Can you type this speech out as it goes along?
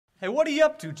Hey, what are you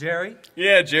up to, Jerry?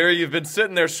 Yeah, Jerry, you've been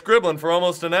sitting there scribbling for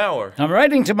almost an hour. I'm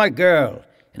writing to my girl,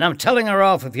 and I'm telling her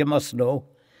off, if you must know.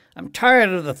 I'm tired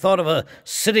of the thought of her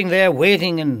sitting there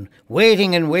waiting and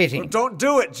waiting and waiting. Well, don't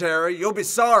do it, Jerry. You'll be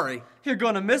sorry. You're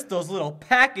gonna miss those little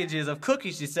packages of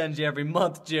cookies she sends you every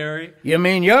month, Jerry. You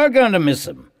mean you're going to miss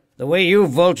them? The way you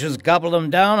vultures gobble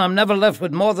them down, I'm never left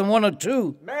with more than one or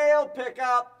two. Mail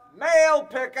pickup! Mail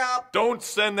pickup! Don't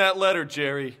send that letter,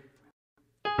 Jerry.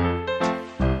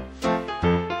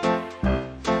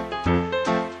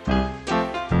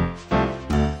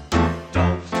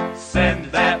 Don't send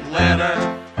that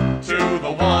letter to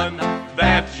the one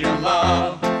that you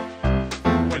love.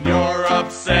 When you're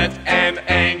upset and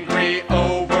angry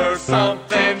over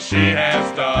something she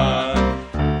has done,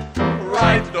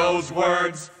 write those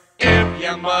words if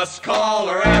you must, call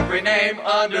her every name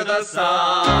under the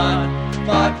sun.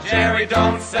 But Jerry,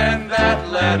 don't send that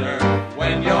letter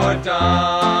when you're done.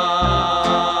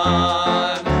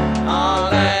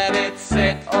 I'll let it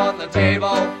sit on the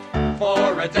table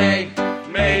for a day,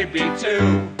 maybe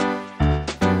two.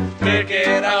 Pick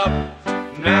it up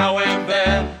now and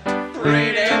then,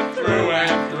 read it through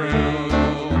and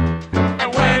through.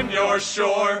 And when you're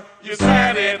sure you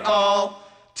said it all,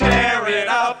 tear it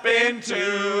up in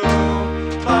two.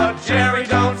 But Jerry,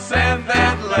 don't send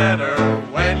that letter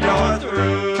when you're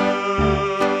through.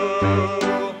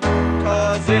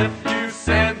 'Cause if you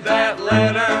send that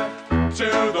letter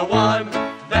to the one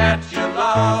that you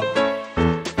love,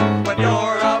 when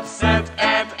you're upset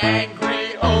and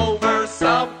angry over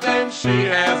something she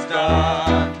has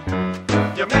done,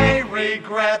 you may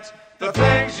regret the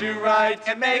things you write,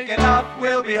 and making up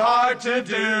will be hard to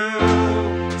do.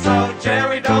 So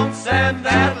Jerry, don't send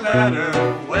that letter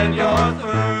when you're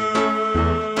through.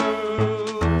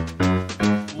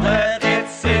 Let it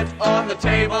sit on the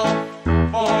table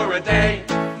for a day,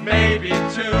 maybe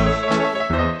two.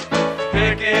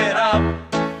 Pick it up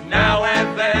now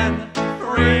and then,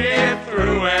 read it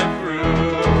through and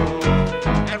through.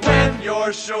 And when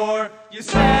you're sure you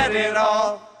said it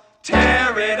all,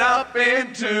 tear it up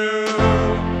in two.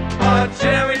 But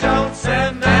Jerry, don't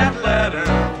send that letter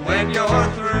when you're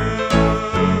through.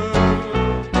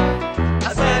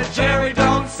 I said, Jerry,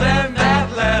 don't send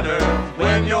that letter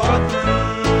when you're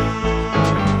through.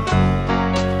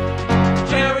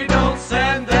 Jerry, don't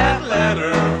send that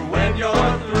letter when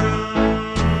you're through.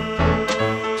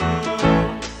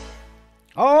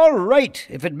 All right,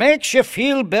 if it makes you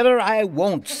feel better, I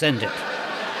won't send it.